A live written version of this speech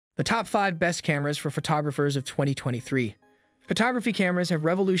The top 5 best cameras for photographers of 2023. Photography cameras have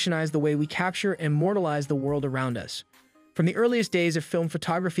revolutionized the way we capture and immortalize the world around us. From the earliest days of film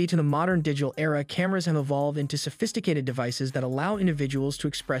photography to the modern digital era, cameras have evolved into sophisticated devices that allow individuals to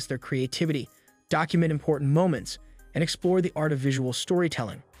express their creativity, document important moments, and explore the art of visual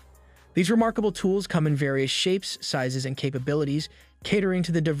storytelling. These remarkable tools come in various shapes, sizes, and capabilities, catering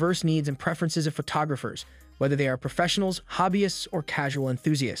to the diverse needs and preferences of photographers, whether they are professionals, hobbyists, or casual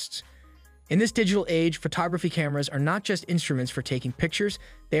enthusiasts. In this digital age, photography cameras are not just instruments for taking pictures,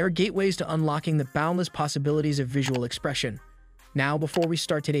 they are gateways to unlocking the boundless possibilities of visual expression. Now, before we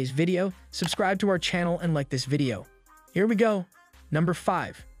start today's video, subscribe to our channel and like this video. Here we go. Number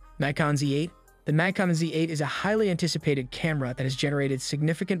 5. Nikon Z8. The Nikon Z8 is a highly anticipated camera that has generated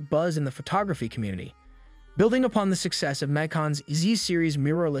significant buzz in the photography community. Building upon the success of Nikon's Z-series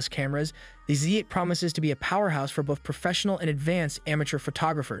mirrorless cameras, the Z8 promises to be a powerhouse for both professional and advanced amateur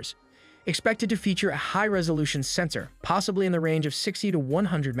photographers. Expected to feature a high-resolution sensor, possibly in the range of 60 to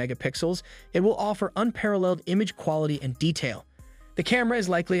 100 megapixels, it will offer unparalleled image quality and detail. The camera is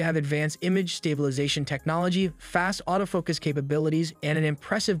likely to have advanced image stabilization technology, fast autofocus capabilities, and an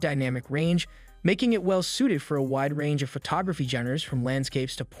impressive dynamic range, making it well-suited for a wide range of photography genres from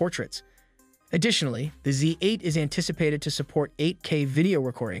landscapes to portraits. Additionally, the Z8 is anticipated to support 8K video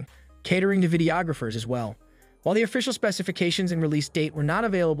recording, catering to videographers as well. While the official specifications and release date were not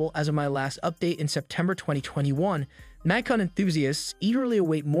available as of my last update in September 2021, Nikon enthusiasts eagerly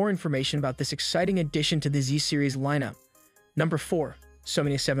await more information about this exciting addition to the Z-series lineup. Number 4.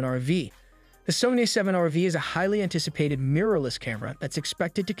 Sony A7RV. The Sony A7RV is a highly anticipated mirrorless camera that's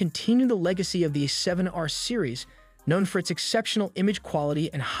expected to continue the legacy of the A7R series, known for its exceptional image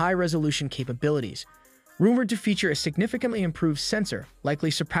quality and high-resolution capabilities. Rumored to feature a significantly improved sensor, likely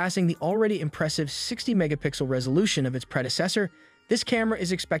surpassing the already impressive 60-megapixel resolution of its predecessor, this camera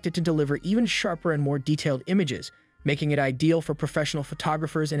is expected to deliver even sharper and more detailed images, making it ideal for professional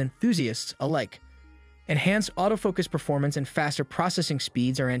photographers and enthusiasts alike. Enhanced autofocus performance and faster processing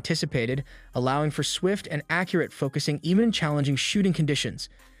speeds are anticipated, allowing for swift and accurate focusing even in challenging shooting conditions.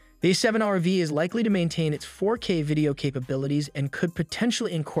 The A7RV is likely to maintain its 4K video capabilities and could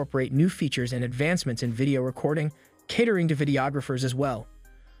potentially incorporate new features and advancements in video recording, catering to videographers as well.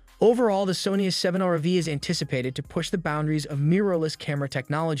 Overall, the Sony A7RV is anticipated to push the boundaries of mirrorless camera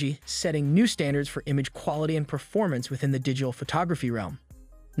technology, setting new standards for image quality and performance within the digital photography realm.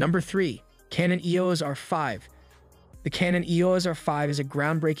 Number 3. Canon EOS R5. The Canon EOS R5 is a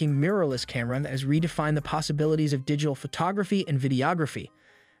groundbreaking mirrorless camera that has redefined the possibilities of digital photography and videography.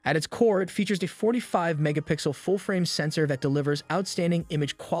 At its core, it features a 45-megapixel full-frame sensor that delivers outstanding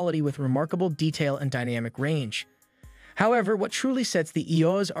image quality with remarkable detail and dynamic range. However, what truly sets the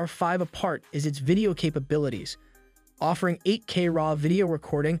EOS R5 apart is its video capabilities, offering 8K RAW video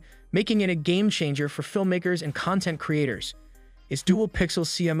recording, making it a game-changer for filmmakers and content creators. Its dual-pixel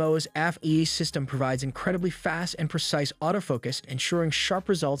CMOS FE system provides incredibly fast and precise autofocus, ensuring sharp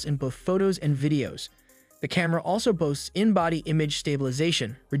results in both photos and videos. The camera also boasts in-body image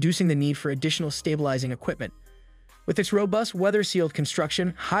stabilization, reducing the need for additional stabilizing equipment. With its robust weather-sealed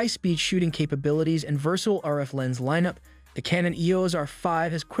construction, high-speed shooting capabilities, and versatile RF lens lineup, the Canon EOS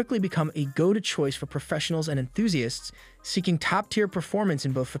R5 has quickly become a go-to choice for professionals and enthusiasts seeking top-tier performance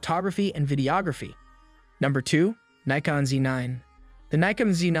in both photography and videography. Number 2. Nikon Z9. The Nikon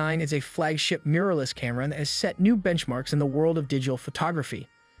Z9 is a flagship mirrorless camera that has set new benchmarks in the world of digital photography.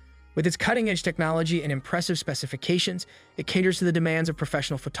 With its cutting-edge technology and impressive specifications, it caters to the demands of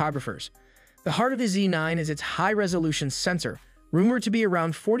professional photographers. The heart of the Z9 is its high-resolution sensor, rumored to be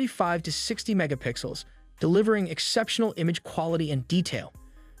around 45 to 60 megapixels, delivering exceptional image quality and detail.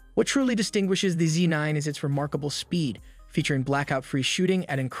 What truly distinguishes the Z9 is its remarkable speed, featuring blackout-free shooting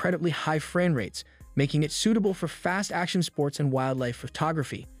at incredibly high frame rates, making it suitable for fast-action sports and wildlife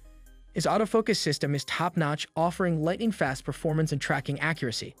photography. Its autofocus system is top-notch, offering lightning-fast performance and tracking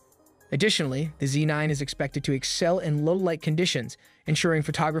accuracy. Additionally, the Z9 is expected to excel in low-light conditions, ensuring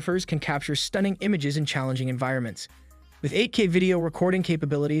photographers can capture stunning images in challenging environments. With 8K video recording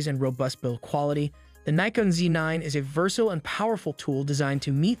capabilities and robust build quality, the Nikon Z9 is a versatile and powerful tool designed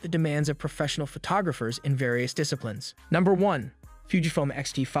to meet the demands of professional photographers in various disciplines. Number 1. Fujifilm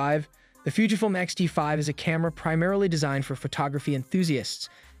X-T5. The Fujifilm X-T5 is a camera primarily designed for photography enthusiasts,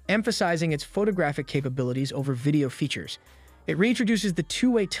 emphasizing its photographic capabilities over video features. It reintroduces the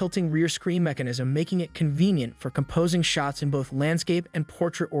two-way tilting rear screen mechanism, making it convenient for composing shots in both landscape and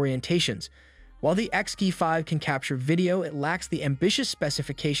portrait orientations. While the X-T5 can capture video, it lacks the ambitious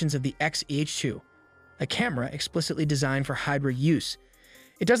specifications of the X-EH2, a camera explicitly designed for hybrid use.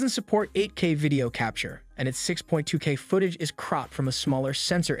 It doesn't support 8K video capture, and its 6.2K footage is cropped from a smaller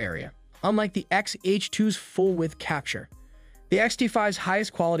sensor area, unlike the X-H2's full-width capture. The X-T5's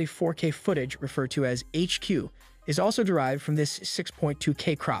highest quality 4K footage, referred to as HQ, is also derived from this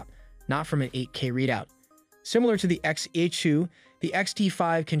 6.2K crop, not from an 8K readout. Similar to the X-H2, the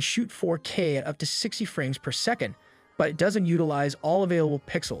X-T5 can shoot 4K at up to 60 frames per second, but it doesn't utilize all available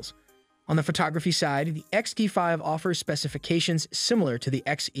pixels. On the photography side, the X-T5 offers specifications similar to the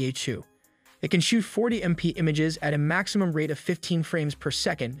X-H2. It can shoot 40MP images at a maximum rate of 15 frames per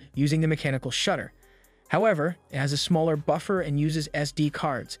second using the mechanical shutter. However, it has a smaller buffer and uses SD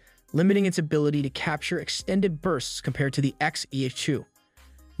cards, limiting its ability to capture extended bursts compared to the X-H2.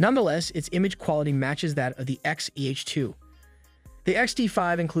 Nonetheless, its image quality matches that of the X-H2. The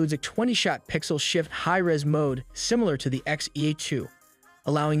X-T5 includes a 20-shot pixel shift high-res mode similar to the X-H2,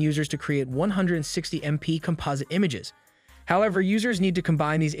 allowing users to create 160MP composite images. However, users need to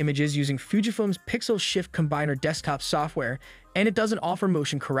combine these images using Fujifilm's Pixel Shift Combiner desktop software, and it doesn't offer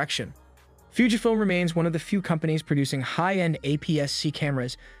motion correction. Fujifilm remains one of the few companies producing high-end APS-C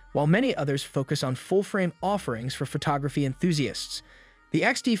cameras, while many others focus on full-frame offerings for photography enthusiasts. The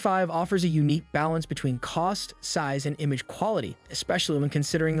X-T5 offers a unique balance between cost, size, and image quality, especially when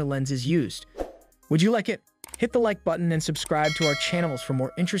considering the lenses used. Would you like it? Hit the like button and subscribe to our channels for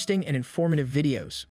more interesting and informative videos.